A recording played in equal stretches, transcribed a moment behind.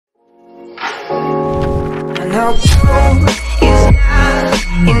your boo is not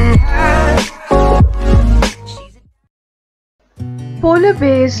enough. Polar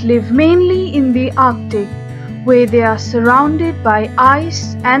bears live mainly in the Arctic, where they are surrounded by ice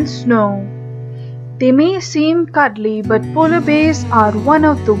and snow. They may seem cuddly, but polar bears are one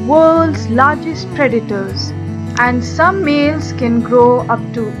of the world's largest predators, and some males can grow up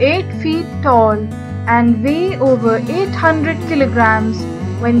to 8 feet tall and weigh over 800 kilograms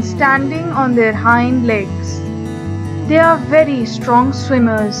when standing on their hind legs. They are very strong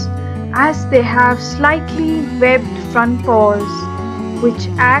swimmers, as they have slightly webbed front paws, which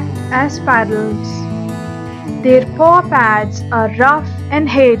act as paddles. Their paw pads are rough and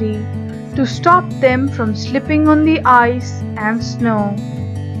hairy to stop them from slipping on the ice and snow.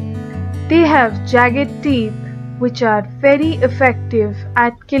 They have jagged teeth, which are very effective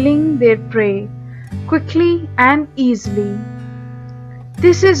at killing their prey quickly and easily.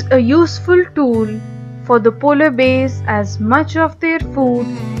 This is a useful tool for the polar bears, as much of their food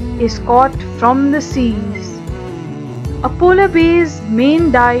is caught from the seas. A polar bear's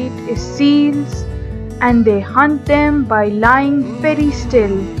main diet is seals, and they hunt them by lying very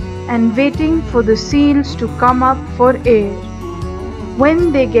still and waiting for the seals to come up for air.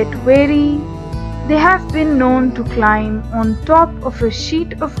 When they get weary, they have been known to climb on top of a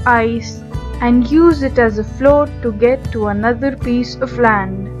sheet of ice and use it as a float to get to another piece of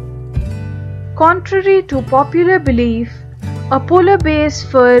land. Contrary to popular belief, a polar bear's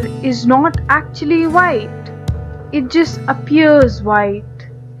fur is not actually white. It just appears white.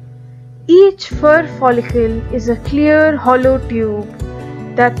 Each fur follicle is a clear hollow tube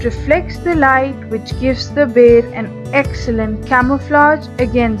that reflects the light, which gives the bear an excellent camouflage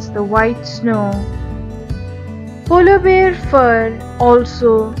against the white snow. Polar bear fur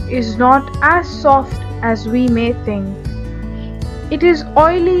also is not as soft as we may think. It is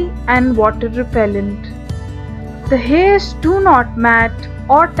oily and water repellent. The hairs do not mat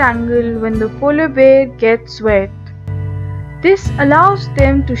or tangle when the polar bear gets wet. This allows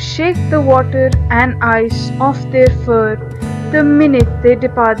them to shake the water and ice off their fur the minute they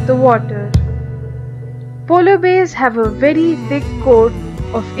depart the water. Polar bears have a very thick coat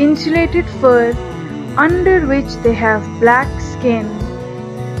of insulated fur under which they have black skin.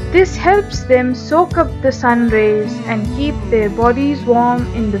 This helps them soak up the sun rays and keep their bodies warm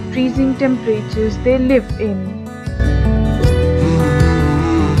in the freezing temperatures they live in.